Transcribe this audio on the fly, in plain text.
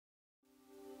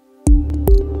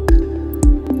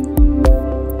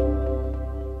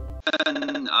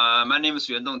My name is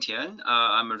Yuandong Tian.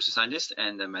 I'm a research scientist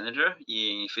and a manager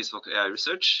in Facebook AI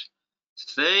research.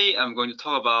 Today, I'm going to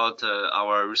talk about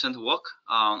our recent work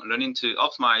on learning to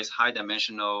optimize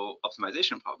high-dimensional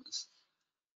optimization problems.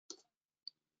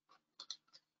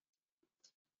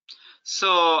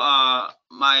 So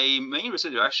my main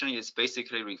research direction is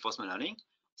basically reinforcement learning.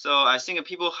 So I think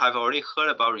people have already heard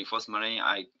about reinforcement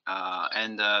learning.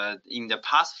 In the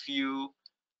past few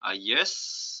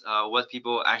years, what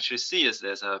people actually see is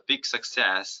there's a big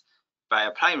success by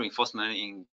applying reinforcement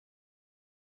learning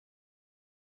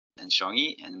in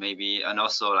Xiongyi, and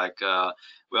also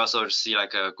we also see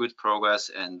like a good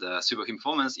progress and superhuman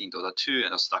performance in Dota 2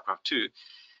 and also StarCraft 2.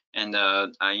 And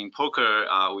in poker,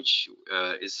 which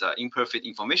is an imperfect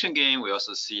information game, we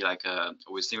also see like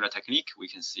with similar technique, we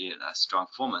can see a strong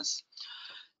performance.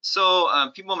 So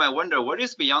people might wonder what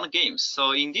is beyond games.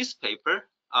 So in this paper,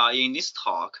 in this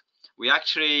talk, we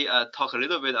actually talk a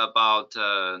little bit about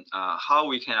how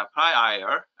we can apply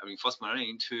IR, reinforcement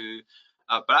learning, to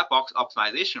black box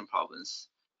optimization problems,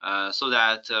 so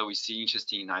that we see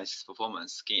interesting, nice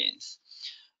performance gains.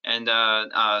 And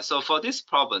so for this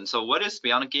problem, so what is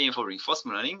beyond game for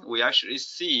reinforcement learning? We actually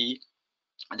see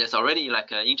there's already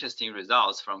like interesting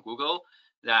results from Google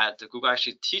that Google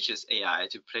actually teaches AI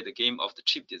to play the game of the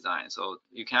chip design. So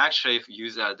you can actually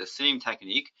use the same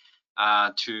technique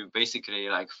to basically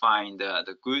like find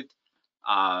the good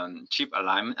chip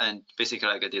alignment and basically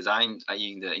like a design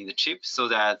in the chip, so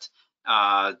that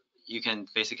you can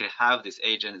basically have this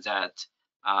agent that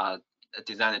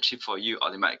design a chip for you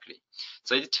automatically.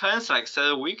 So it turns like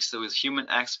several weeks with human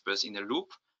experts in the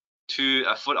loop to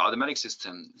a full automatic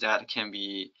system that can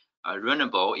be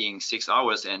runnable in 6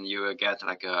 hours, and you will get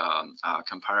like a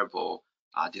comparable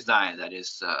design that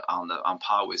is on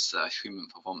par with human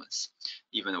performance,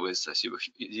 even with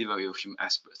human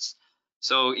experts.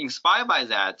 So inspired by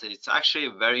that, it's actually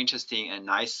a very interesting and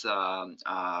nice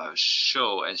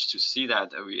show as to see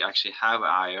that we actually have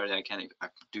IR that can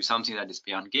do something that is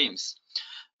beyond games,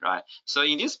 right? So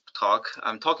in this talk,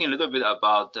 I'm talking a little bit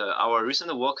about our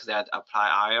recent work that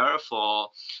apply IR for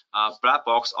black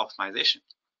box optimization.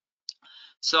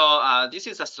 So this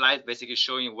is a slide basically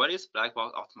showing what is black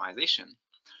box optimization.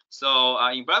 So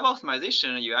in black box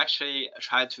optimization, you actually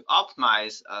try to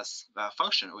optimize a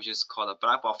function, which is called a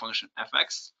black box function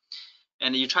fx,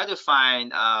 and you try to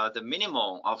find the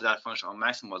minimum of that function or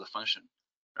maximum of the function,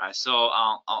 right? So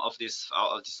of this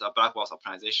black box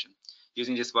optimization,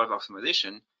 using this black box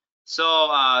optimization. So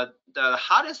the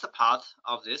hardest part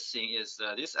of this thing is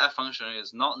this f function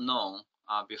is not known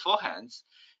beforehand,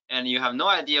 and you have no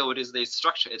idea what is the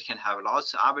structure. It can have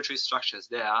lots of arbitrary structures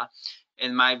there.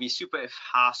 It might be super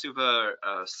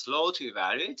slow to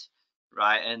evaluate,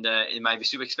 right? And it might be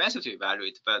super expensive to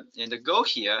evaluate. But the goal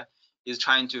here is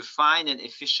trying to find an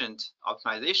efficient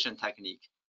optimization technique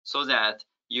so that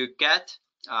you get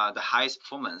the highest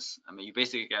performance. I mean, you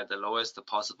basically get the lowest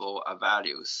possible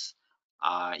values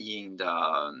in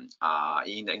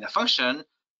the function,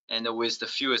 and with the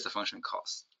fewest function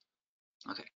cost.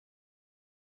 Okay.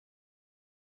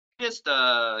 Is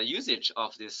the usage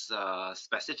of this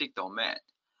specific domain,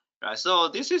 right? So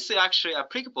this is actually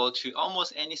applicable to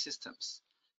almost any systems.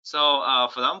 So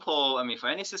for example, I mean, for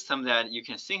any system that you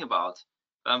can think about,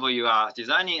 for example, you are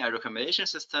designing a recommendation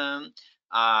system,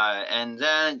 and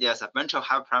then there's a bunch of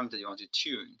hyperparameters you want to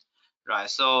tune, right?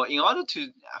 So in order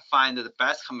to find the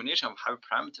best combination of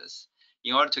hyperparameters,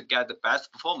 in order to get the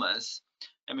best performance,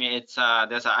 I mean, it's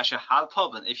there's actually a hard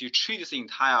problem. If you treat this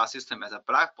entire system as a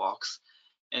black box,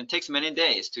 and it takes many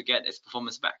days to get its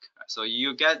performance back. Right? So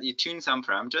you tune some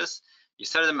parameters, you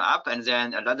set them up, and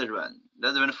then let it run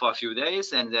for a few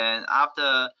days, and then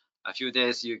after a few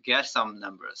days you get some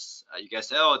numbers. You get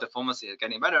say, oh, the performance is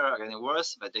getting better or getting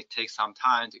worse, but it takes some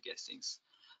time to get things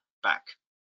back.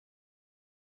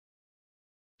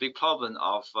 Big problem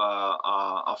of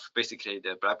basically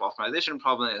the black box optimization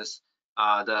problem is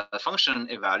the function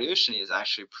evaluation is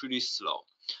actually pretty slow.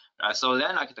 Right? So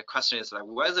then like the question is like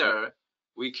whether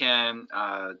we can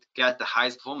get the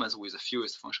highest performance with the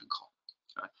fewest function call.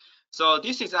 Right? So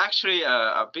this is actually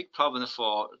a big problem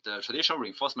for the traditional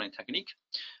reinforcement technique,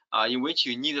 in which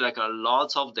you need like a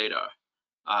lot of data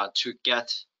to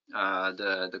get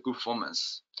the good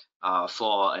performance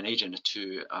for an agent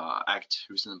to act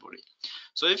reasonably.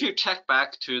 So if you check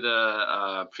back to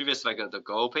the previous like the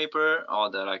Go paper or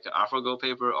the like AlphaGo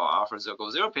paper or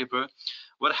AlphaGo0 paper,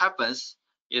 what happens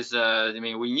is I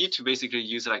mean, we need to basically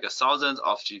use like 1,000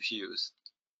 of GPUs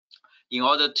in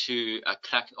order to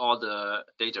collect all the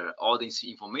data, all these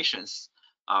informations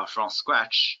from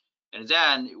scratch, And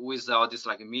then with all this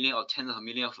like a million or tens of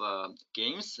millions of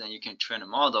games, then you can train a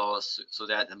model so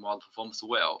that the model performs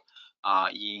well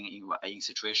in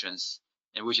situations,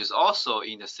 and which is also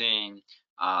in the same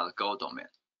goal domain,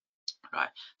 right?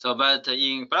 So, but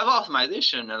in black box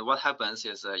optimization, what happens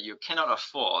is you cannot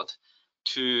afford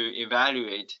to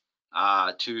evaluate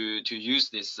to use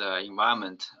this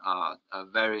environment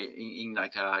in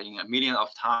a million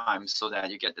of times so that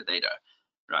you get the data,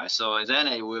 right? So then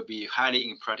it will be highly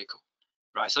impractical,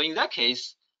 right? So in that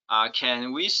case,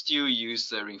 can we still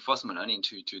use reinforcement learning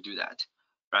to do that,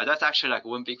 right? That's actually like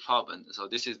one big problem. So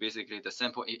this is basically the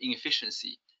sample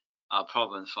inefficiency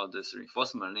problem for this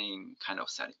reinforcement learning kind of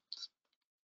setting.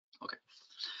 Okay,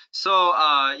 so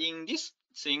in this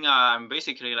thing, I'm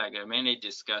basically like mainly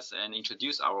discuss and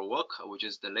introduce our work, which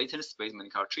is the latent space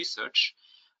medical tree search.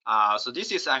 So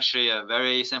this is actually a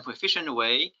very sample efficient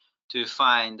way to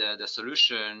find the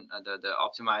solution, the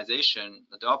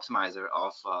optimizer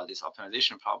of these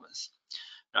optimization problems.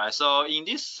 Right. So in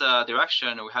this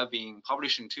direction, we have been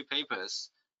publishing 2 papers.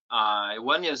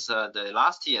 One is the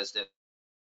last year's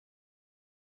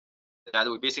that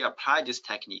we basically apply this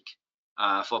technique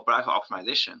for black hole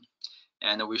optimization.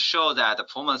 And we show that the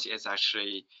performance is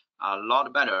actually a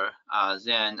lot better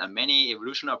than many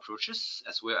evolutionary approaches,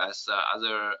 as well as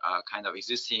other kind of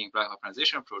existing black hole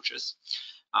optimization approaches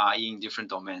in different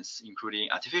domains, including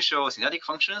artificial synthetic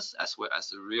functions, as well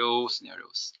as real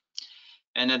scenarios.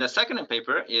 And then the second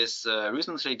paper is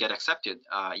recently get accepted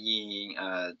in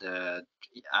the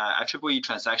IEEE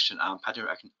transaction on pattern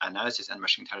analysis and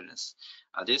machine intelligence.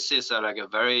 This is like a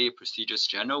very prestigious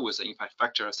journal with an impact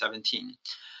factor of 17.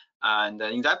 And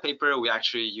in that paper, we're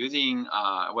actually using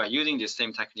the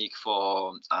same technique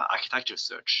for architecture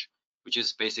search, which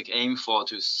is basic aim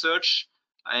to search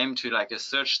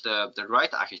the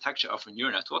right architecture of a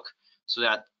neural network so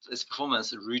that its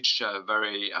performance reach a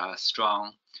very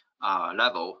strong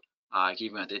level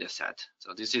given a data set.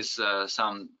 So this is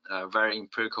some very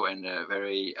empirical and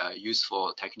very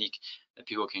useful technique that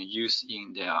people can use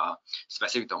in their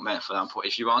specific domain. For example,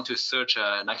 if you want to search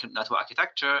a network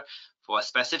architecture for a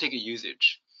specific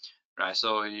usage, right?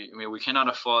 So we cannot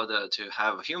afford to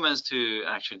have humans to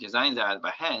actually design that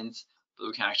by hands, but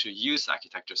we can actually use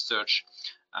architecture search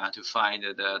to find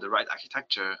the right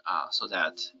architecture so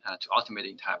that to automate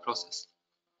the entire process.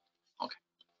 Okay.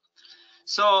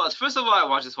 So first of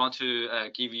all, I just want to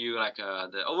give you like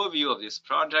the overview of this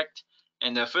project.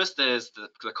 And the first is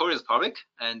the code is public,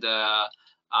 and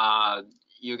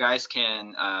you guys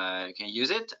can use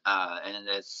it, and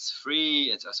it's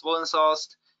free. It's open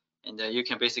sourced, and you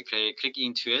can basically click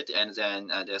into it, and then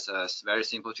there's a very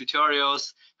simple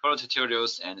tutorials,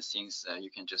 and things you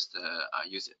can just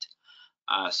use it.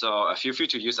 So feel free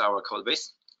to use our code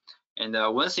base. And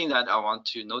one thing that I want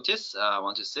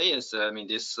to say is,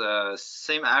 this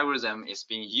same algorithm is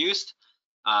being used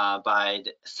by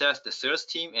the sales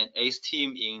team and ACE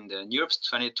team in the NeurIPS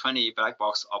 2020 black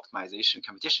box optimization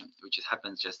competition, which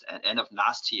happened just at the end of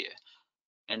last year.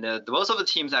 And both of the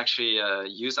teams actually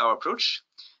use our approach,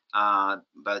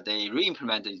 but they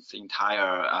re-implemented the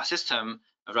entire system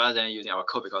rather than using our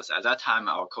code, because at that time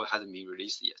our code hasn't been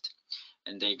released yet.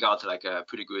 And they got like a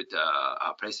pretty good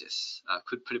places,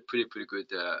 pretty good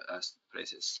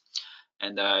places.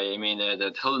 And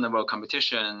the total number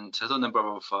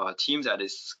of teams that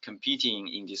is competing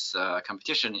in this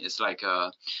competition is like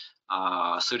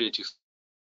 32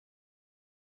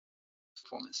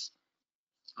 performance.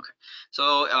 Okay,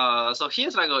 so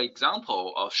here's like an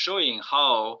example of showing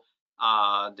how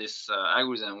this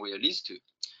algorithm will lead to.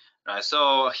 Right,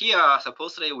 so here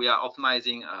supposedly we are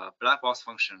optimizing a black box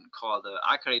function called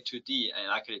accurate 2D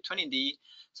and accurate 20D.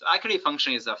 So accurate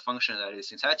function is a function that is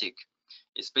synthetic.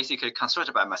 It's basically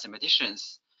constructed by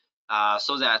mathematicians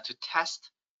so that to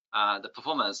test the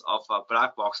performance of a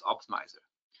black box optimizer.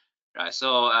 Right,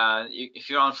 so if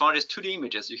you're on these 2D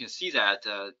images, you can see that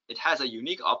it has a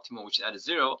unique optimal which is at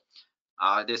 0.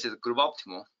 This is group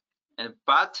optimal,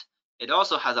 but it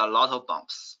also has a lot of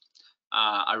bumps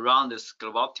around this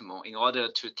global optimal in order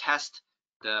to test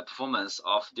the performance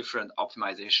of different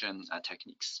optimization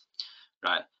techniques,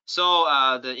 right? So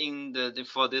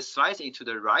for this slide to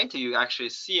the right, you actually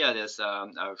see there's a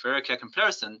very clear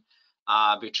comparison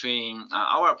between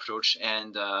our approach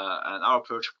and our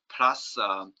approach plus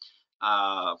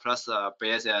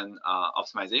Bayesian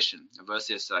optimization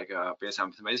versus like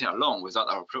Bayesian optimization alone without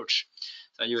our approach.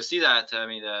 So you see that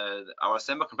our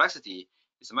sample complexity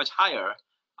is much higher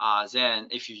than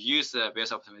if you use the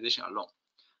Bayesian optimization alone.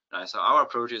 Right, so our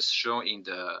approach is shown in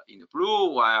the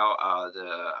blue, while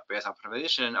the Bayesian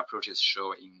optimization approach is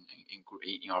shown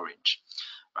in orange.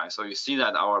 right? So you see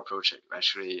that our approach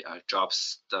actually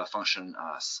drops the function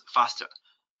faster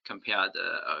compared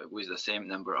with the same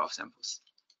number of samples.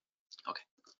 Okay,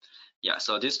 yeah.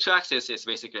 So these two axes is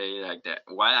basically like the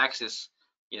y-axis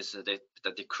is the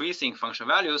decreasing function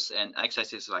values, and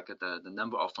x-axis is like the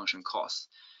number of function calls.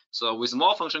 So with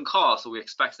more function calls, we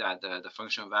expect that the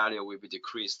function value will be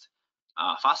decreased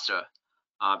faster,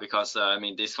 because I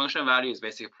mean this function value is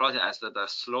basically plotted as the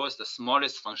slowest, the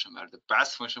smallest function value, the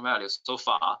best function value so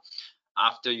far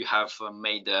after you have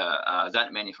made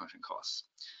that many function calls.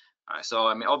 All right, so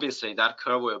I mean obviously that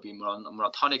curve will be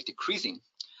monotonic decreasing,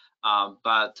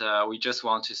 but we just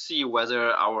want to see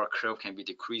whether our curve can be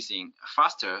decreasing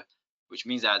faster, which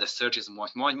means that the search is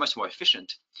much more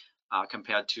efficient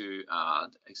compared to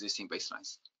existing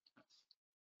baselines.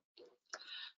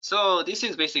 So this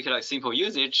is basically like simple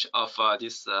usage of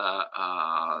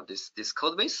this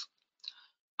code base.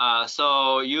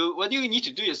 So what you need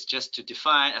to do is just to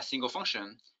define a single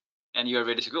function, and you're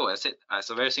ready to go. That's it.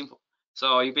 So very simple.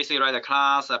 So you basically write a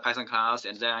class, a Python class,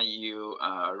 and then you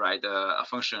write a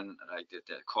function like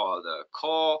called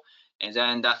call, and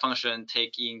then that function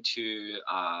take into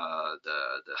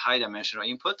the high dimensional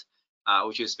input,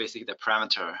 which is basically the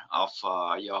parameter of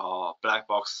your black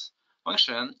box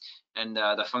function, and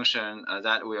the function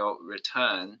that will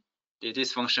return,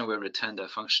 this function will return the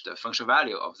function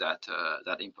value of that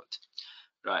input,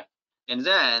 right? And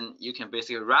then you can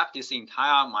basically wrap this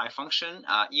entire my function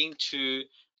into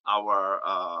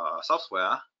our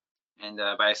software, and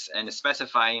by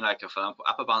specifying like for example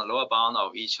upper bound, lower bound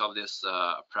of each of these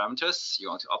parameters you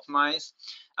want to optimize,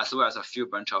 as well as a few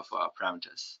bunch of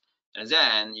parameters. And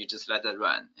then you just let it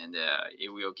run, and it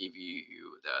will give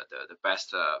you the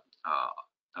best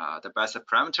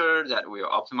parameter that will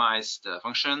optimize the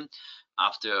function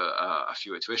after a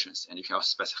few iterations. And you can also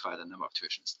specify the number of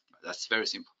iterations. That's very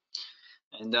simple.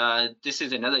 And this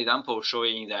is another example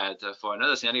showing that for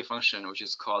another syntactic function, which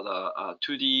is called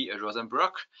 2D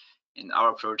Rosenberg, and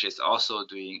our approach is also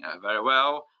doing very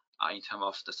well in terms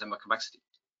of the symbol complexity.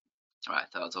 All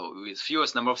right, so with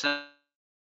fewest number of samples,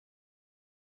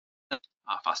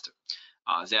 faster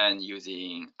than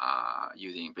using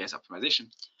Bayes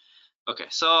optimization. Okay,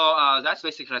 so that's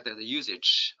basically like the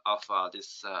usage of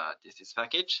this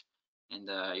package, and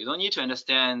you don't need to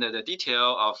understand the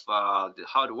detail of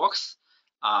how it works.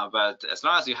 But as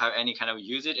long as you have any kind of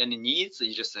usage, any needs,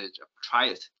 you just try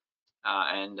it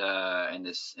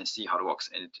and see how it works.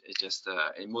 And it just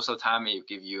most of the time it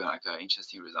give you like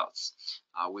interesting results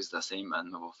with the same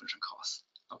number of function calls.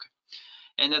 Okay,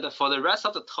 and then for the rest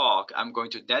of the talk, I'm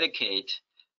going to dedicate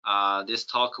this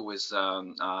talk with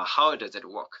how does it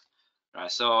work. Right,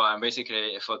 so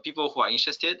basically for people who are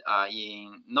interested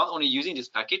in not only using this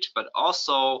package, but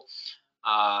also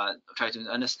try to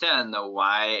understand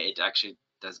why it actually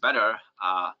does better,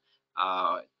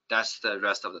 that's the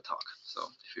rest of the talk. So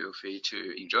feel free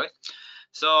to enjoy.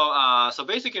 So so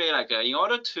basically like in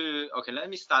order to, okay, let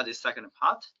me start this second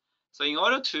part. So in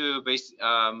order to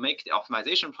make the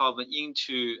optimization problem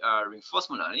into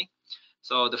reinforcement learning,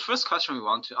 so the first question we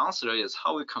want to answer is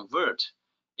how we convert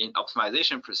in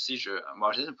optimization procedure a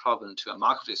multi-decision problem to a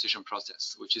Markov decision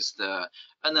process, which is the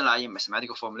underlying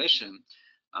mathematical formulation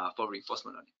for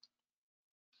reinforcement learning.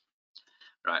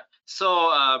 Right.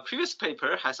 So previous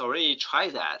paper has already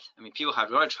tried that. I mean, people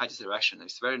have already tried this direction.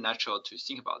 It's very natural to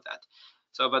think about that.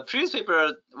 So, but previous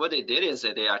paper, what they did is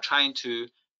that they are trying to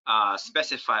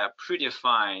specify a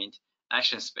predefined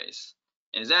action space,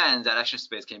 and then that action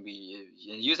space can be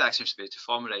use action space to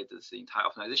formulate this entire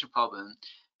optimization problem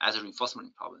as a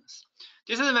reinforcement problems.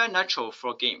 This is very natural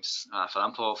for games. For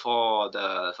example, for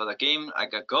the game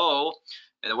like a Go,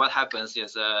 and what happens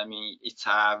is, I mean, it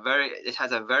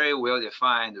has a very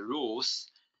well-defined rules.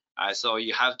 So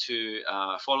you have to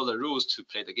follow the rules to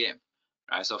play the game.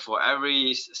 Right. So for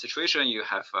every situation you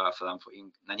have, for example,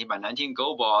 in 19 by 19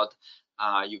 Go board,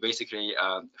 you basically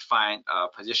find a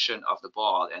position of the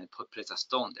board and place a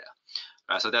stone there.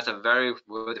 Right. So that's a very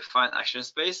well-defined action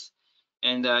space.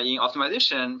 And in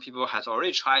optimization, people have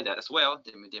already tried that as well.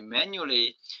 They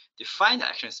manually define the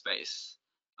action space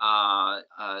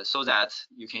so that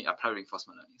you can apply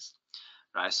reinforcement learnings,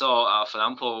 right? So for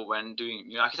example, when doing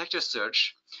new architecture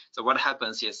search, so what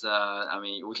happens is, I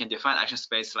mean, we can define action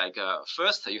space like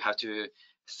first you have to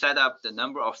set up the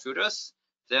number of filters,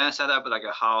 then set up like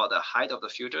how the height of the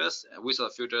filters, width of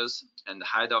the filters, and the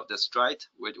height of the stride,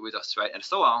 width of stride, and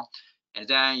so on. And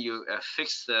then you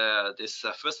fix this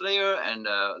first layer, and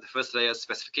the first layer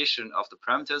specification of the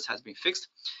parameters has been fixed.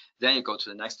 Then you go to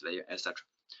the next layer, etc.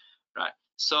 Right.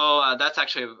 So that's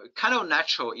actually kind of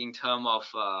natural in terms of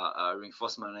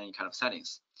reinforcement learning kind of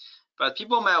settings. But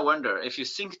people might wonder, if you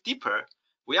think deeper,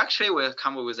 we actually will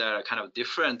come up with a kind of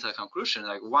different conclusion,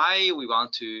 like why we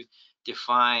want to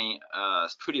define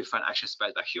predefined action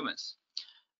space by humans,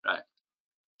 right?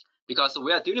 Because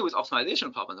we are dealing with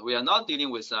optimization problems. We are not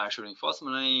dealing with actual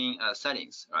reinforcement learning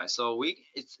settings, right? So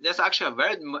there's actually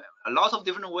a lot of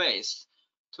different ways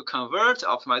to convert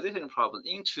optimization problem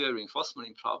into a reinforcement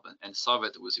learning problem and solve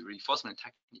it with reinforcement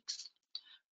techniques,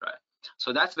 right?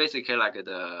 So that's basically like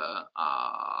the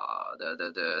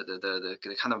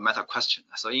kind of meta question.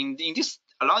 So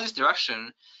along this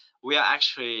direction, we are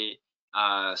actually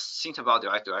think about the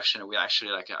right direction. We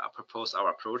actually propose our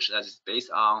approach that is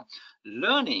based on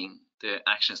learning the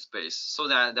action space, so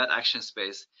that action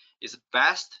space is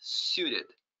best suited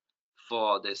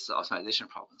for this optimization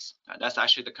problems. That's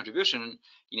actually the contribution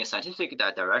in a scientific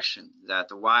direction,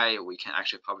 that why we can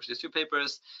actually publish these two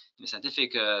papers in a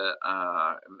scientific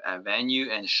venue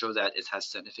and show that it has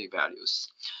scientific values.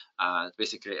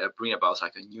 Basically bring about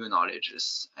like new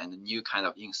knowledges and new kind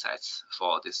of insights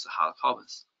for these hard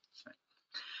problems.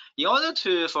 In order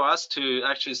for us to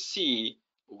actually see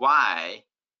why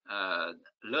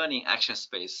learning action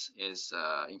space is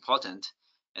important,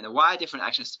 and why different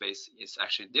action space is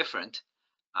actually different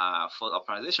for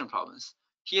optimization problems,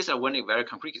 here's one very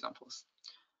concrete examples.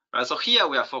 Right, so here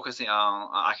we are focusing on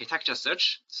architecture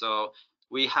search. So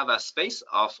we have a space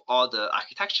of all the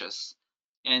architectures,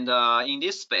 and in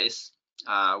this space,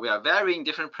 we are varying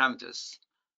different parameters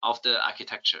of the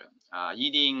architecture,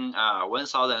 yielding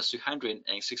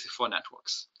 1,364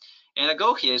 networks. And the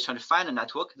goal here is trying to find a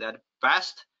network that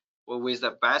best with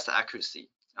the best accuracy.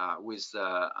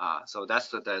 So that's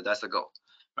the goal,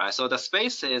 right? So the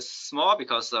space is small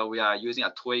because we are using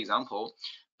a toy example,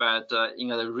 but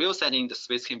in a real setting, the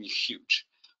space can be huge,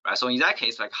 right? So in that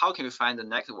case, like how can we find the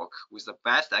network with the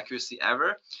best accuracy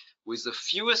ever, with the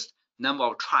fewest number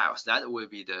of trials? That will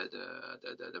be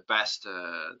the best.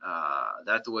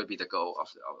 That will be the goal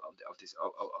of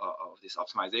this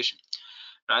optimization.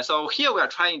 Right, so here we are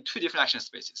trying two different action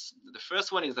spaces. The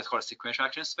first one is called sequential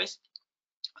action space.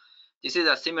 This is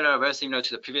very similar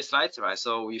to the previous slides, right?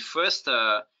 So we first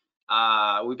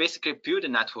we basically build a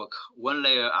network one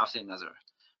layer after another,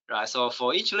 right? So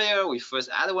for each layer, we first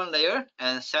add one layer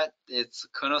and set its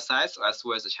kernel size as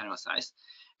well as the channel size,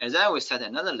 and then we set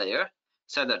another layer,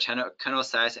 set the kernel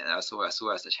size and as well as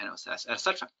the channel size,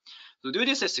 etc. To do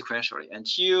this sequentially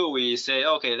until we say,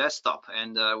 okay, let's stop,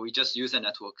 and we just use a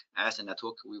network as a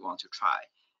network we want to try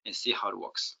and see how it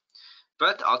works.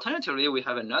 But alternatively, we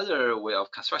have another way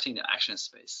of constructing the action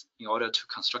space in order to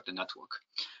construct the network.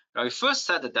 Right, we first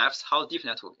set the depth, how deep the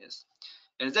network is.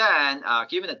 And then,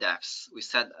 given the depth, we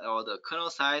set all the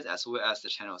kernel size as well as the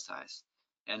channel size,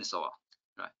 and so on.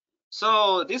 Right.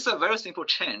 So this is a very simple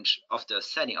change of the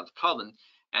setting of the problem.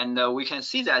 And we can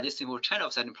see that this simple change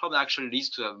of setting problem actually leads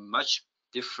to a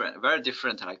very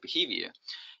different like behavior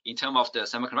in terms of the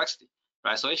sample complexity.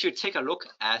 Right. So if you take a look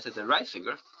at the right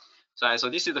figure, so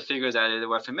this is the figure that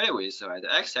we're familiar with, right?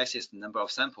 The x-axis is the number of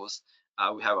samples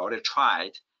we have already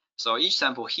tried. So each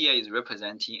sample here is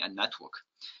representing a network.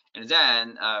 And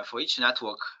then for each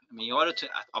network, in order to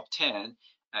obtain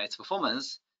its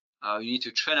performance, you need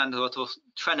to train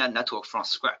that network from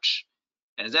scratch.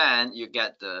 And then you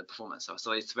get the performance.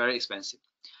 So it's very expensive.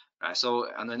 Right? So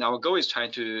and then our goal is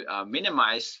trying to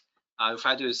minimize.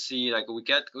 Try to see like we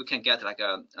can get like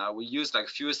we use like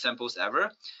few samples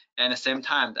ever, and at the same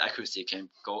time the accuracy can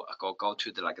go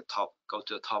to the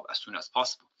top as soon as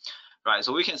possible, right?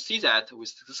 So we can see that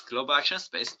with this global action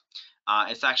space,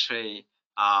 it's actually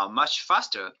much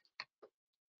faster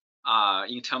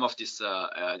in terms of this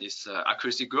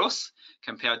accuracy growth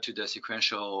compared to the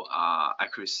sequential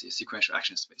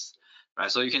action space,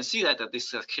 right? So you can see that this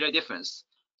is a clear difference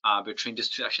between these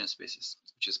two action spaces,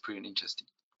 which is pretty interesting.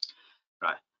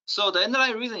 Right. So the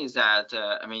underlying reason is that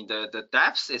the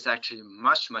depth is actually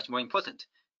much more important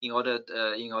in order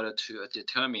to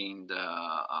determine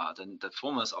the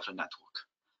performance of the network.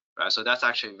 Right. So that's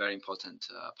actually a very important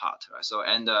part. Right. So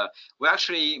we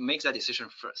actually make that decision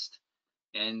first,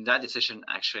 and that decision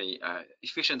actually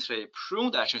efficiently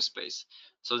prune the action space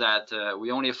so that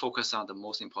we only focus on the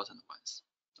most important ones.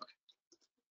 Okay.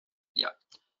 Yeah.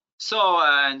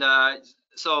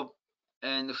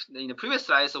 And in the previous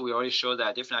slides, we already showed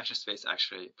that different action space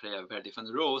actually play a very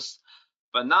different roles.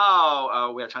 But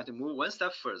now we are trying to move one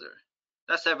step further.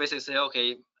 Let's basically say,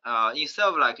 okay, instead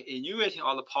of like enumerating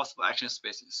all the possible action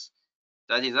spaces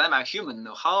that is designed by human,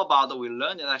 how about we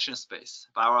learn the action space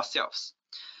by ourselves,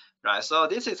 right? So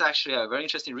this is actually a very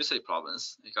interesting research problem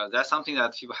because that's something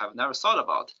that people have never thought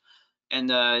about. And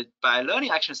by learning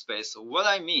action space, what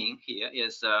I mean here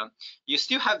is you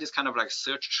still have this kind of like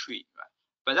search tree, right?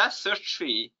 But that search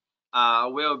tree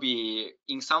will be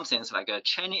in some sense like a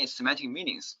chaining its semantic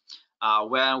meanings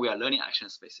when we are learning action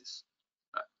spaces.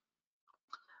 Right.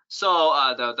 So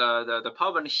the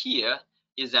problem here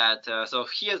is that so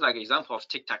here's like an example of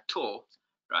tic-tac-toe,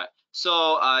 right?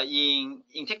 So in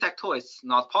tic-tac-toe it's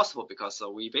not possible because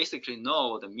we basically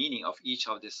know the meaning of each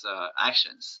of these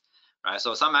actions, right?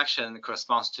 So some action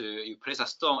corresponds to you place a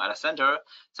stone at the center,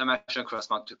 some action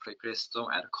corresponds to place a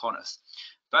stone at the corners.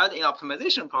 But in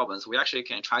optimization problems, we actually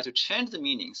can try to change the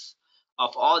meanings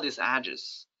of all these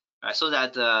edges, right? So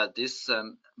that these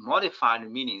modified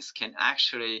meanings can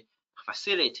actually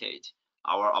facilitate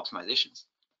our optimizations.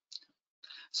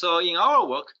 So in our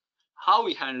work, how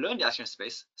we can learn the action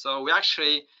space? So we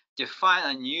actually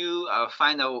define a new,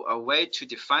 find a way to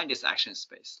define this action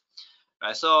space.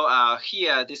 Right. So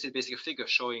here, this is basically a figure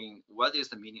showing what is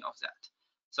the meaning of that.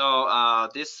 So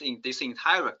this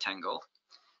entire rectangle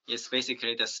is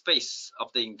basically the space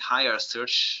of the entire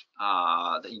search,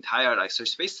 search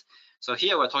space. So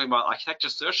here we're talking about architecture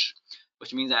search,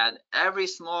 which means that every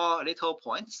small little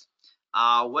points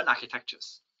are one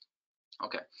architectures.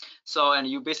 Okay, so and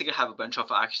you basically have a bunch of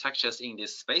architectures in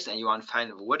this space, and you want to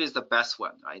find what is the best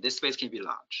one, right? This space can be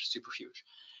large, super huge,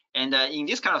 and in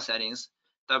this kind of settings,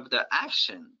 the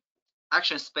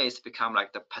action space become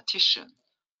like the partition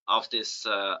of this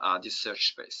this search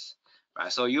space,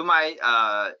 right? So you might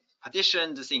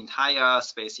partition this entire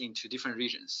space into different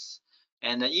regions,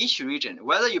 and each region,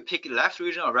 whether you pick left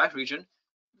region or right region,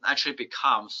 actually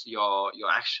becomes your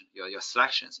action, your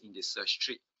selections in this search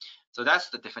tree. So that's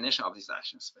the definition of this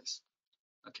action space.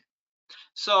 Okay.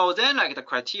 So then like the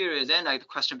criteria, then like the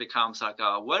question becomes like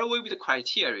what will be the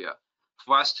criteria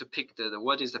for us to pick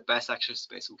what is the best action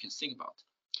space we can think about,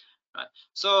 right?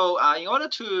 So in order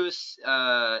to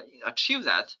achieve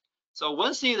that, so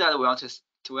one thing that we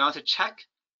want to check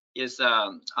is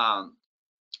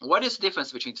what is the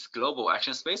difference between this global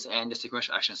action space and the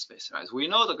sequential action space, right? We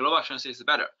know the global action space is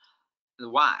better.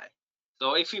 Why?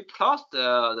 So if we plot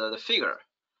the figure,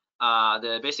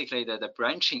 basically the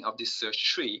branching of this search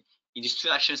tree in this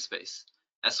two action space,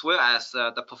 as well as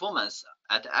the performance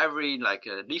at every like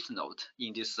leaf node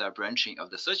in this branching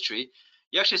of the search tree,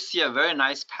 you actually see a very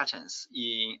nice patterns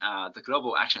in the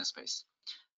global action space,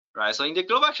 right? So in the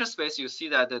global action space, you see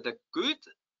that the good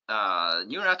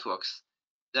neural networks,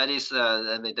 that is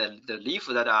the leaf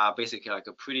that are basically like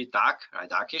a pretty dark, right,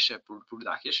 darkish, blue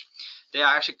darkish, they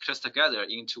are actually clustered together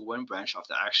into one branch of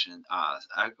the action of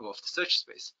the search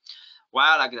space.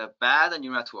 While like the bad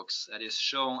neural networks that is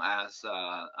shown as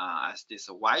this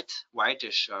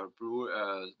whitish blue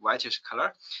whitish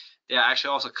color, they are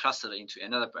actually also clustered into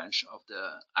another branch of the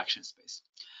action space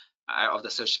of the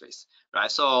search space, right?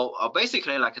 So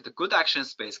basically, like the good action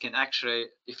space can actually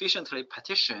efficiently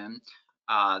partition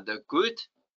the good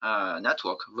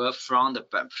network from the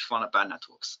bad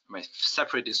networks. I mean,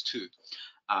 separate these two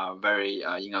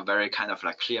in a very kind of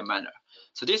like clear manner.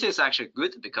 So this is actually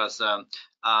good because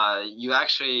you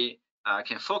actually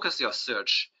can focus your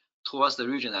search towards the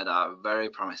region that are very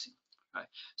promising, right?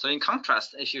 So in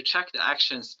contrast, if you check the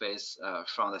action space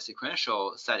from the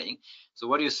sequential setting, so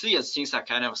what you see is things are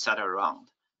kind of set around,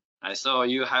 right? So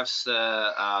you have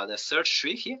the search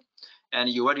tree here, and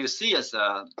what you see is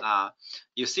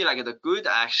you see like the good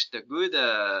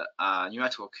neural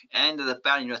network and the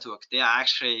bad neural network, they are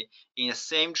actually in the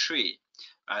same tree,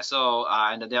 right? So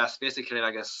and they are basically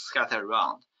like scattered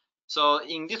around. So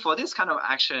for this kind of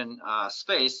action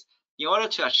space, in order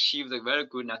to achieve the very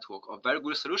good network or very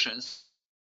good solutions,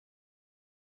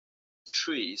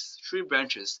 tree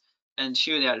branches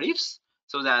into their leaves,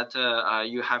 so that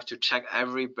you have to check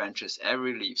every branches,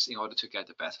 every leaves in order to get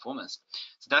the best performance.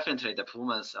 So definitely the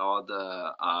performance or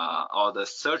the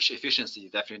search efficiency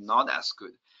is definitely not as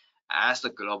good as the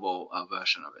global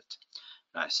version of it.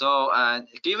 Right. So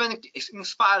given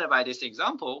inspired by this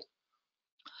example,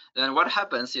 then what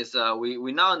happens is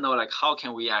we now know like how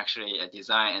can we actually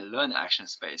design and learn action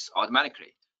space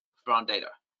automatically from data,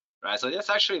 right? So that's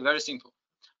actually very simple.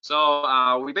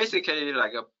 So we basically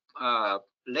like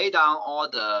lay down all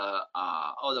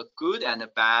the good and the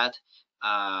bad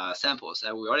samples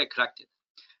that we already collected,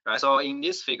 right? So in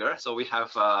this figure, so we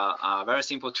have a very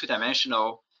simple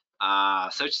two-dimensional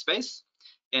search space,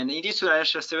 and in this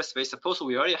two-dimensional search space, suppose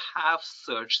we already have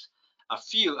searched a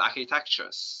few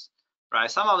architectures, right?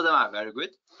 Some of them are very good,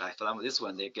 like for example this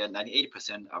one, they get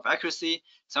 98% of accuracy.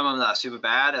 Some of them are super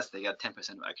bad, as they get 10%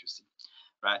 of accuracy,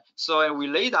 right? So we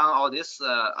lay down all these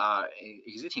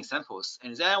existing samples,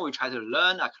 and then we try to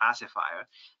learn a classifier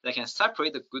that can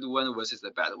separate the good one versus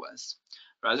the bad ones,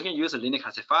 right? You can use a linear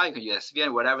classifier, you can use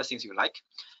SVM, whatever things you like.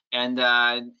 And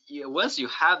once you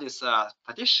have this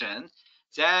partition,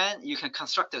 then you can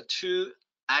construct the two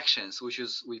actions, which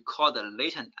is we call the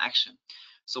latent action.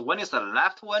 So one is the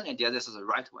left one and the other is the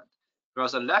right one.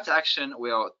 Because the left action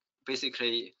will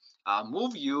basically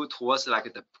move you towards like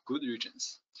the good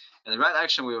regions, and the right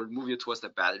action will move you towards the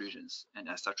bad regions, and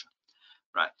etc.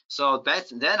 Right. So that's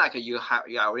then like you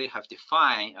already have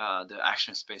defined the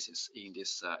action spaces in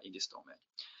this domain,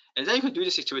 and then you can do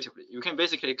this iteratively. You can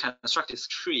basically construct this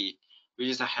tree, which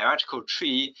is a hierarchical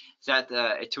tree that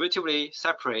iteratively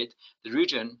separate the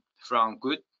region from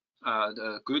good,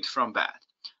 the good from bad.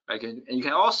 Right? And you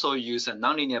can also use a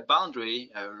nonlinear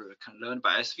boundary learned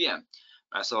by SVM.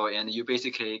 Right? So and you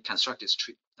basically construct this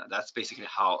tree. That's basically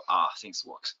how things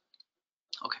work.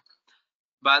 Okay.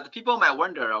 But people might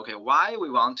wonder, okay, why we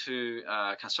want to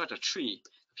construct a tree?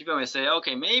 People may say,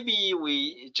 okay, maybe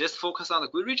we just focus on the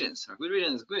good regions. A good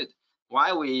region is good.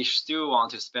 Why we still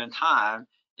want to spend time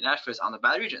and efforts on the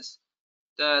bad regions?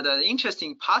 The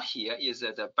interesting part here is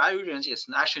that the bad regions is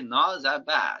actually not that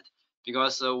bad,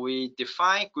 because we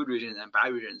define good regions and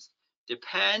bad regions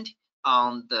depend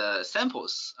on the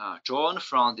samples drawn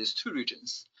from these two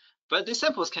regions. But these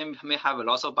samples may have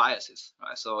lots of biases,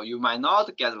 right? So you might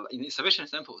not get sufficient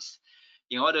samples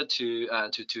in order to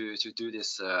do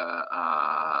this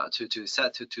to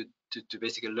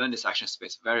basically learn this action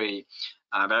space very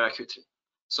accurately.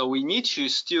 So we need to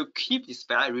still keep these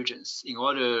bad regions in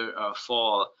order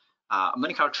for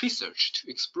molecular tree search to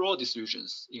explore these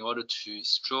regions in order to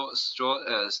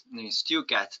still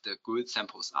get the good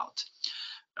samples out.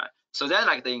 Right. So then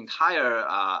like the entire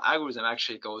algorithm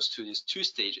actually goes to these two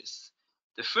stages.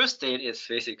 The first stage is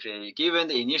basically given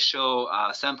the initial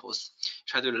samples,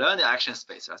 try to learn the action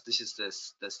space. Right? This is the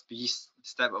B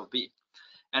step of B.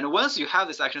 And once you have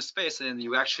this action space, then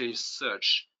you actually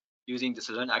search using this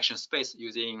learn action space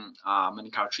using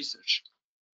molecular tree search.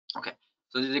 Okay.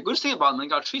 So the good thing about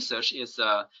molecular tree search is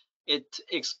it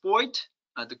exploit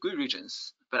the good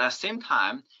regions, but at the same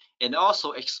time, it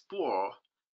also explore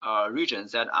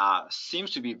regions that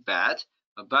seems to be bad,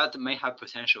 but may have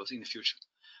potentials in the future,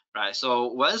 right? So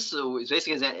once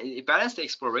basically then it balances the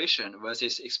exploration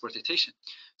versus exploitation.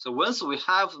 So once we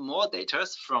have more data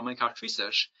from molecular tree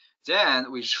search,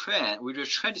 then we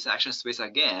retrain this action space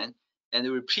again and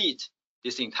repeat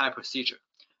this entire procedure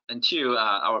until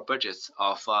our budgets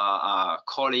of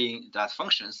calling that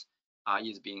functions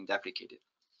is being deprecated.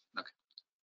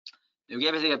 Okay, we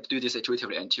can basically do this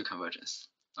iteratively until convergence.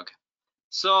 Okay.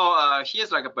 So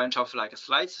here's like a bunch of like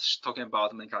slides talking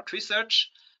about molecular tree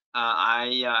search.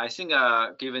 I think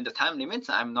given the time limits,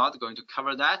 I'm not going to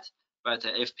cover that. But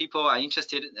if people are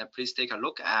interested, please take a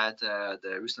look at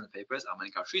the recent papers on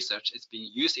molecular tree search. It's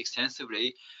being used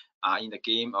extensively in the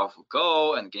game of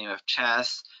Go and game of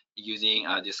chess using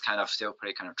this kind of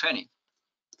self-play kind of training.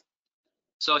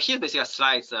 So here's basically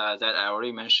slides that I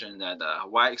already mentioned that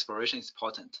why exploration is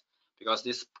important. Because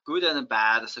these good and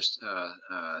bad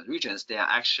regions, they are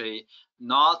actually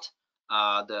not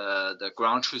the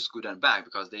ground truth good and bad,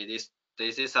 because these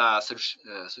are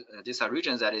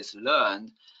regions that is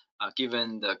learned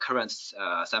given the current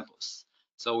samples.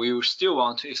 So we still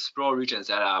want to explore regions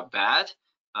that are bad,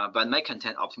 but may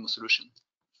contain optimal solution.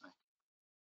 Right.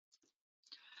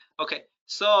 Okay,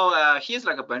 so here's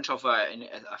like a bunch of a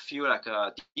few like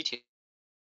details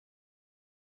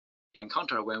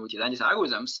encounter when we design these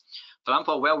algorithms. For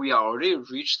example, when we already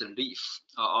reached the leaf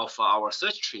of our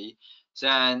search tree,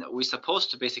 then we're supposed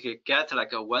to basically get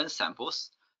like one samples,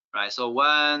 right? So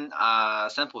one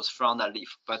samples from that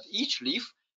leaf, but each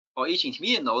leaf or each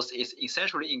intermediate node is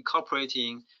essentially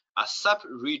incorporating a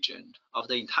sub-region of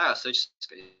the entire search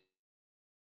space,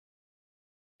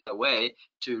 a way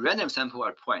to random sample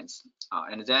at points,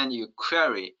 and then you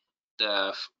query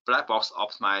the black box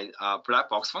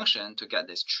function to get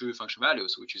these true function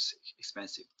values, which is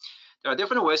expensive. There are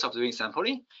different ways of doing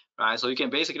sampling, right? So you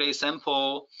can basically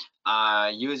sample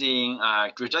using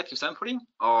rejective sampling,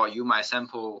 or you might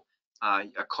sample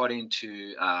according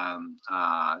to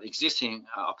existing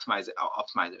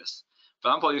optimizers. For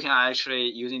example, you can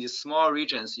actually, using these small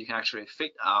regions, you can actually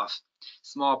fit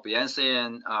small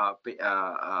Bayesian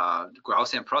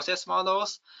Gaussian process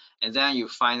models, and then you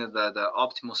find the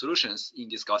optimal solutions in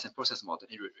this Gaussian process model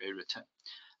in return,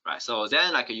 right? So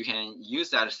then like you can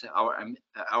use that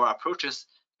our approaches,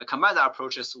 combine the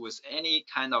approaches with any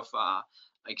kind of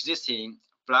existing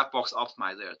black box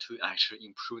optimizer to actually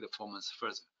improve the performance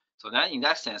further. So then in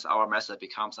that sense, our method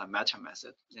becomes a meta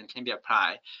method and can be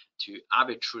applied to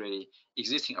arbitrarily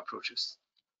existing approaches.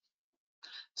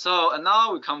 So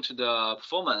now we come to the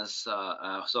performance.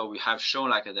 So we have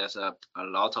shown like there's a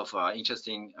lot of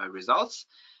interesting results,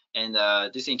 and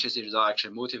this interesting result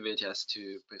actually motivated us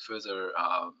to further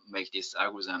make this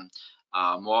algorithm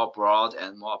more broad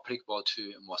and more applicable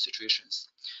to more situations.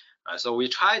 So we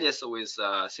try this with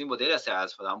simple data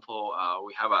sets. For example,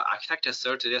 we have an architecture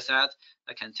search data set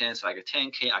that contains like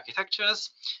 10K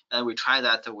architectures, and we try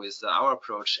that with our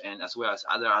approach and as well as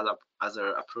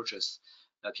other approaches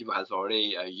that people have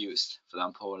already used. For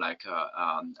example, like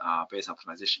Bayes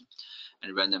optimization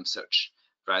and random search.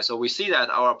 Right, so we see that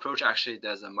our approach actually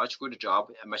does a much better job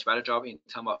in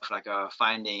terms of like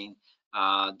finding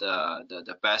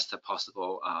the best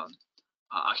possible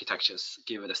architectures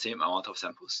given the same amount of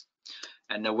samples.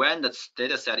 And when the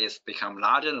data set is become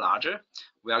larger and larger,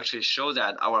 we actually show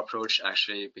that our approach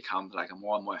actually becomes like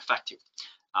more and more effective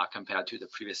compared to the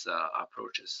previous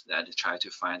approaches that try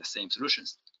to find the same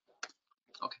solutions.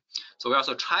 Okay, so we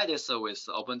also try this with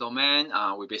open domain.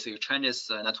 We basically train this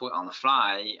network on the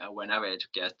fly whenever it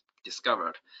gets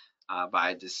discovered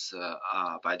by this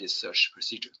search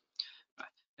procedure. Right?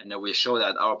 And then we show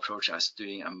that our approach is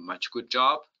doing a much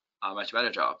better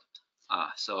job.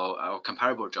 So a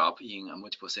comparable job in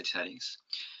multiple city settings.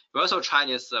 We also try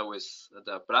this with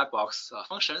the black box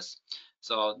functions.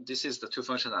 So this is the two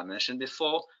functions I mentioned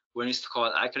before. One is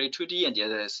called accurate 2D, and the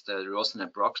other is the Rosen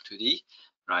and Brock 2D.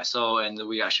 Right. So and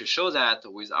we actually show that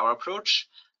with our approach,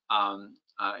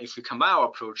 if we combine our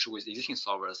approach with existing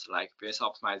solvers like Bayes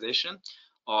optimization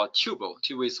or Tubo.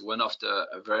 Tubo is one of the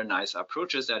very nice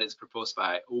approaches that is proposed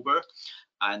by Uber.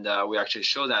 And we actually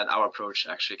show that our approach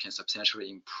actually can substantially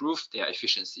improve their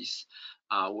efficiencies,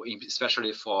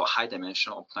 especially for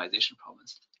high-dimensional optimization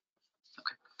problems.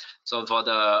 Okay, so for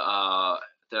the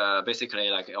basically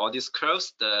like all these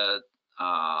curves, the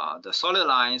solid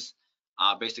lines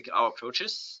are basically our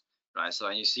approaches, right? So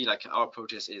and you see like our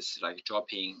approaches is like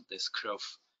dropping this curve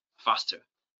faster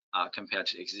compared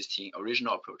to existing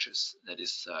original approaches that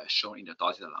is shown in the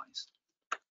dotted lines.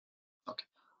 Okay.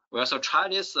 We also try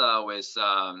this with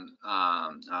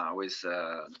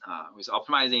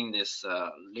optimizing this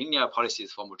linear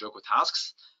policies for Mujoko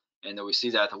tasks, and we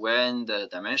see that when the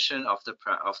dimension of the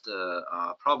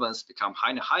problems become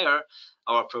higher and higher,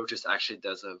 our approaches actually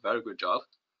does a very good job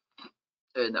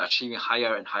in achieving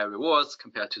higher and higher rewards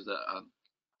compared to the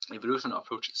evolution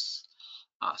approaches.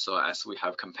 So as we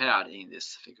have compared in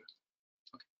this figure.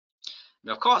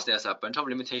 Of course, there's a bunch of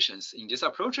limitations in these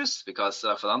approaches because,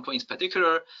 for example, in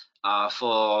particular,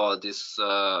 for this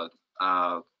Mujoko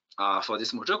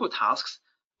tasks,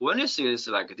 when you see this,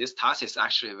 like this task is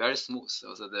actually very smooth.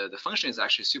 So the function is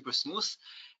actually super smooth,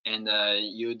 and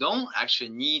you don't actually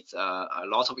need a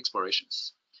lot of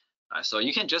explorations. So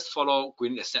you can just follow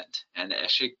gradient descent and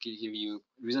actually give you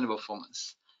reasonable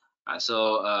performance.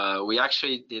 So we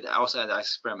actually did also an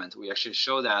experiment. We actually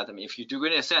show that if you do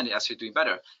gradient descent, it's actually doing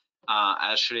better.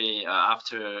 After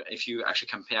if you actually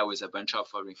compare with a bunch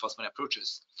of reinforcement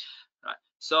approaches, right?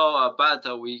 So, but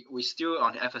we still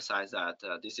want to emphasize that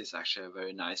this is actually a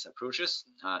very nice approaches,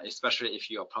 especially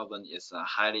if your problem is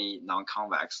highly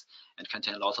non-convex and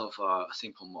contain a lot of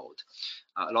simple mode,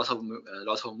 a lot of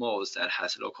modes that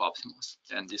has local optimals,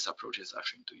 and this approach is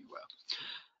actually doing well.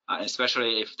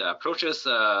 Especially if the approaches,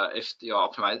 if your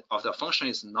of the function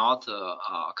is not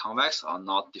convex or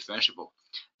not differentiable,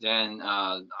 then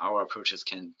our approaches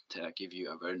can give you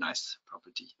a very nice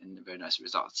property and very nice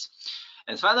results.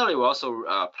 And finally, we also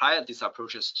apply these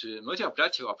approaches to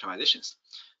multi-objective optimizations.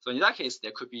 So in that case,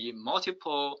 there could be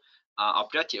multiple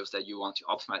objectives that you want to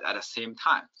optimize at the same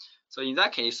time. So in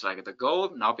that case, like the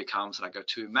goal now becomes like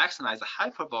to maximize the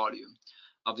hypervolume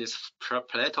of this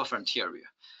Pareto frontier area.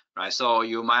 Right, so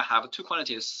you might have two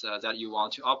quantities that you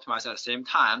want to optimize at the same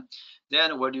time.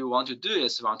 Then what you want to do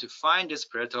is you want to find this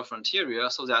Pareto frontier area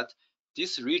so that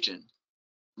this region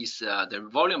is the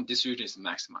volume of this region is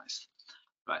maximized.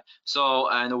 Right, so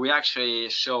and we actually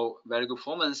show very good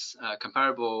performance,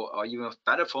 comparable or even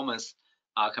better performance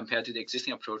compared to the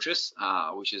existing approaches,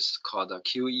 which is called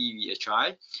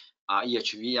QEVHI,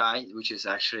 EHVI, which is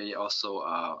actually also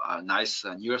a nice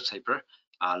news paper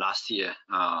last year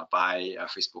by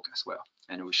Facebook as well.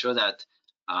 And we show that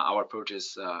our approach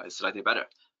is slightly better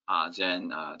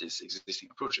than these existing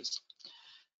approaches.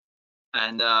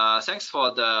 And thanks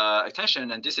for the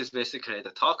attention. And this is basically the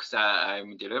talk that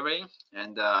I'm delivering.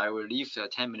 And I will leave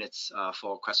 10 minutes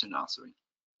for question answering.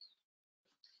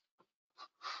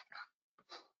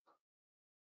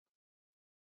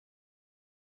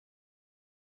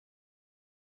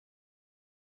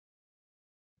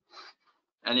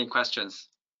 Any questions?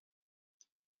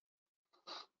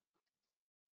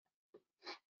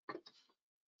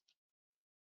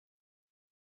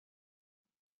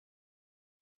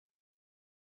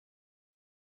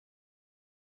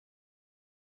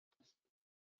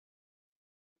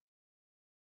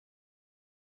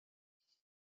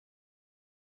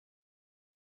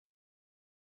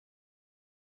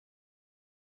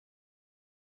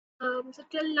 So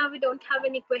till now we don't have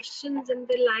any questions in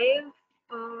the live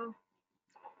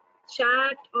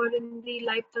chat or in the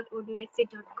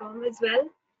live.odc.com as well.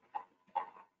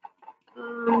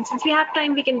 Since we have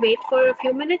time, we can wait for a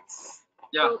few minutes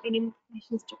for any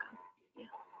questions to come. Yeah.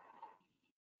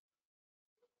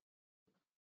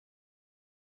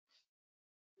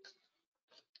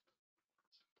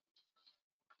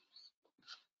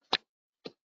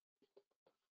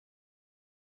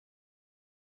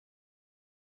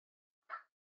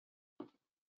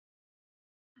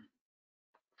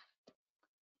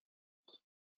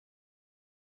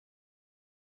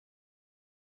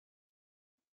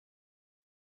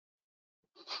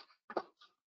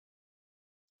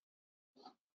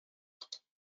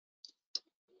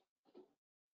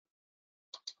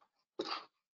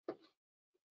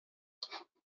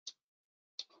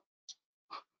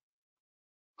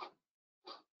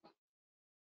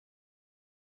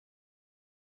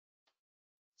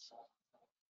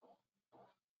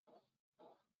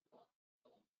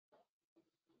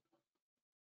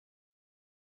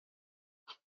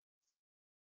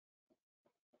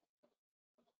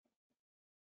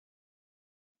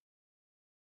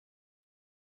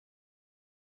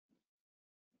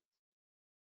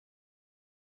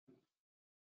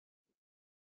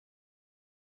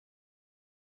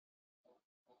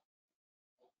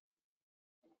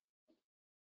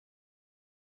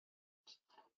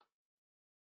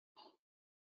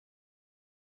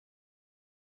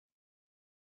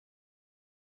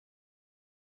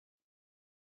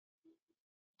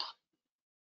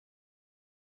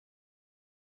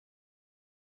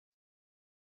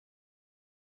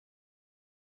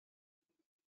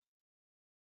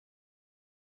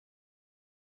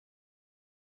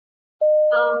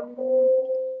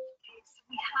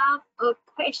 We have a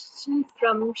question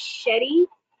from Sherry.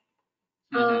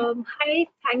 Hi,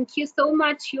 thank you so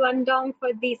much, Yuan Dong,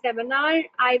 for the seminar.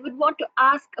 I would want to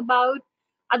ask about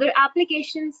other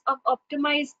applications of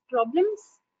optimized problems,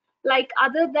 like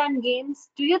other than games.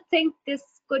 Do you think this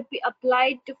could be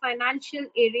applied to financial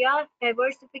area,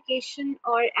 diversification,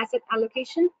 or asset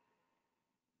allocation?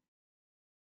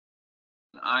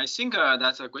 I think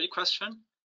that's a great question.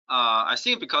 I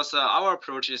think because our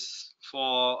approach is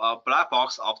for black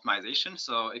box optimization,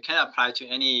 so it can apply to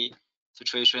any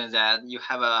situation that you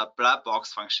have a black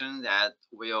box function that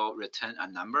will return a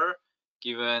number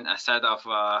given a set of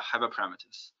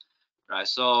hyperparameters, right?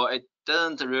 So it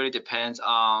doesn't really depend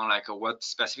on like what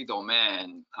specific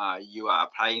domain you are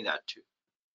applying that to.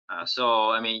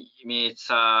 So I mean, it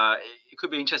could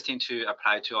be interesting to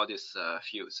apply to all these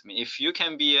fields. I mean, if you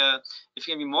can be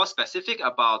more specific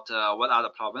about what are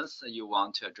the problems you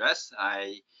want to address,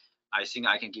 I think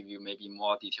I can give you maybe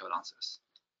more detailed answers.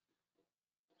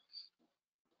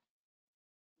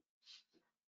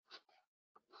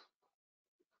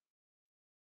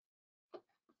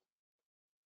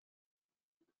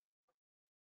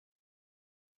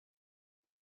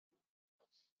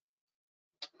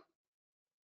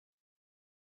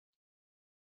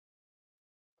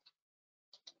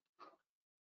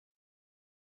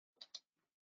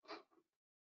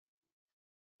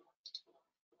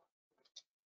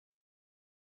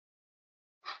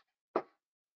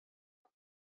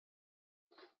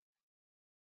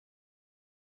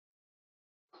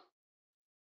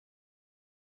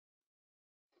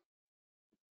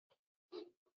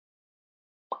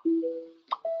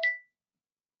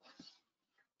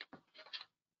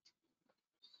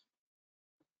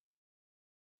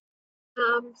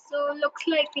 So looks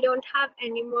like we don't have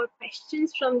any more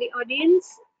questions from the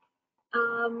audience.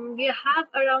 We have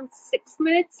around 6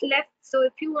 minutes left, so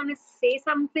if you want to say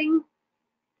something.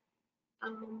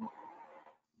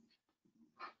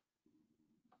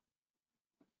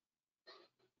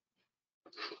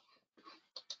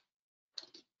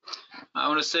 I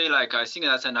want to say, like, I think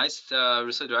that's a nice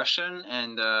research direction,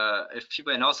 and if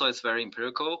people, and also it's very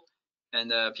empirical,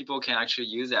 and people can actually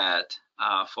use that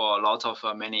for a lot of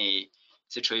many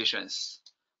situations.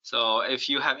 So if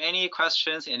you have any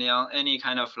questions, any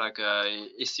kind of like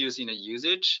issues in the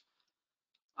usage,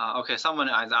 okay, someone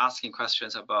is asking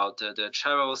questions about the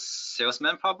travel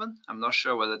salesman problem. I'm not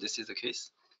sure whether this is the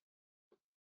case.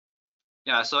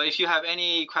 Yeah, so if you have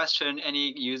any question,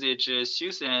 any usage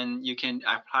issues, then you can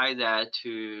apply that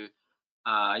to,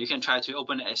 you can try to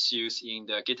open issues in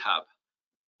the GitHub,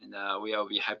 and we will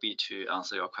be happy to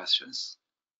answer your questions.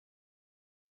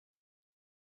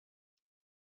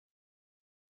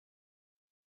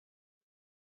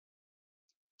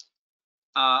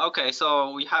 Okay,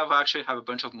 so we actually have a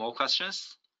bunch of more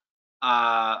questions.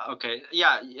 Okay,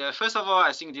 yeah. First of all,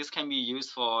 I think this can be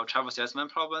used for travel salesman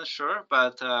problem, sure.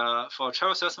 But for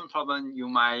travel salesman problem, you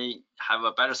might have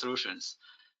a better solutions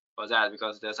for that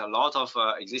because there's a lot of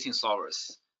existing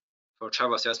solvers for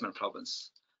travel salesman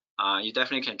problems. You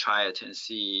definitely can try it and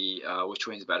see which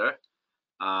one is better.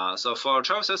 So for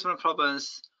travel salesman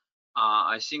problems,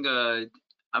 I think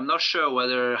I'm not sure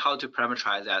whether how to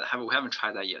parameterize that. We haven't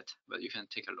tried that yet, but you can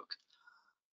take a look.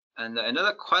 And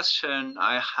another question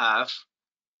I have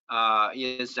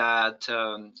is that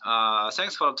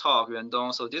thanks for the talk,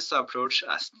 Yuandong. So this approach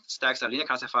stacks a linear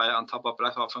classifier on top of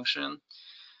black box function.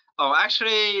 Oh,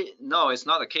 actually, no, it's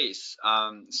not the case.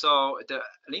 So the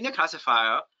linear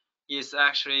classifier is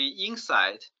actually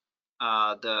inside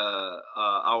our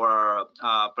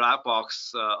black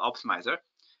box optimizer,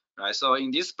 right? So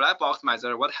in this black box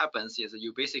optimizer, what happens is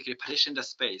you basically partition the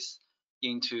space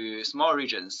into small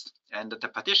regions, and the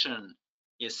partition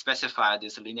is specified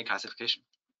as linear classification.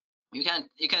 You can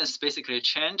basically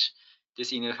change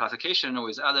this linear classification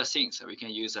with other things. We can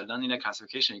use a nonlinear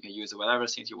classification. You can use whatever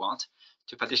things you want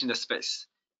to partition the space.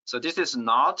 So this is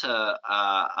not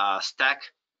a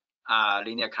stack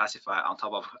linear classifier on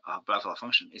top of a black box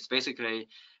function. It's basically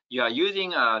you are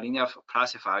using a linear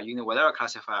classifier, using whatever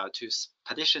classifier to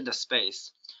partition the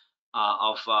space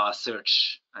of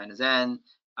search, and then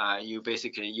you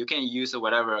can use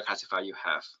whatever classifier you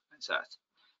have. That.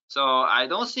 So I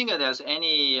don't think that there's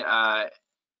any.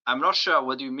 I'm not sure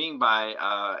what you mean by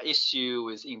issue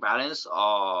with imbalance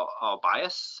or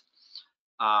bias.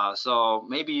 So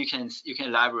maybe you can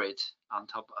elaborate on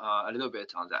top a little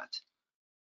bit on that.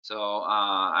 So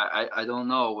I don't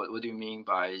know what do you mean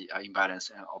by imbalance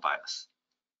or bias.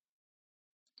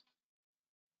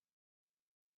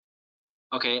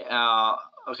 Okay,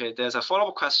 okay. There's a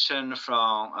follow-up question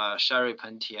from Sherry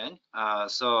Pentian.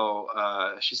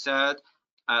 She said,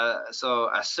 so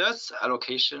asserts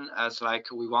allocation as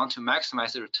like we want to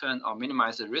maximize the return or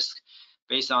minimize the risk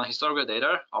based on historical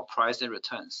data or price and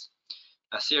returns,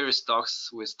 series stocks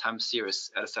with time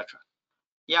series, etc.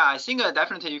 Yeah, I think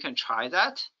definitely you can try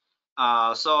that.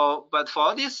 But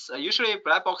for this, usually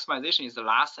black box optimization is the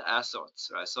last resort,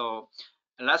 right? So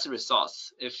last resort.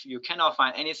 If you cannot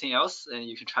find anything else, then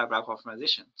you can try black box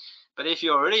optimization. But if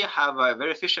you already have a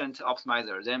very efficient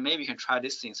optimizer, then maybe you can try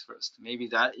these things first. Maybe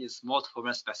that is more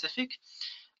problem specific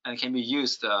and can be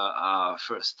used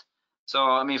first. So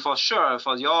I mean, for sure,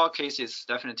 for your cases,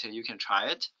 definitely you can try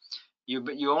it.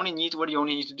 What you only need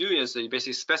to do is you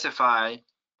basically specify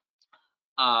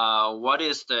what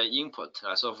is the input.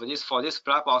 So for this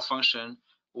black box function,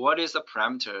 what is the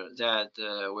parameter that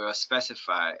will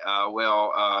specify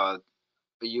the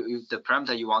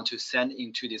parameter you want to send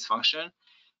into this function,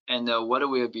 and what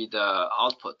will be the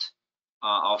output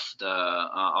of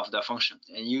the function.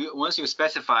 And once you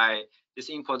specify this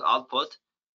input output,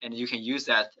 and you can use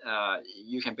that,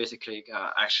 you can basically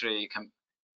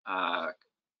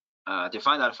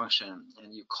define that function,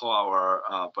 and you call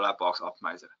our black box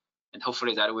optimizer, and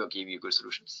hopefully that will give you good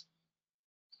solutions.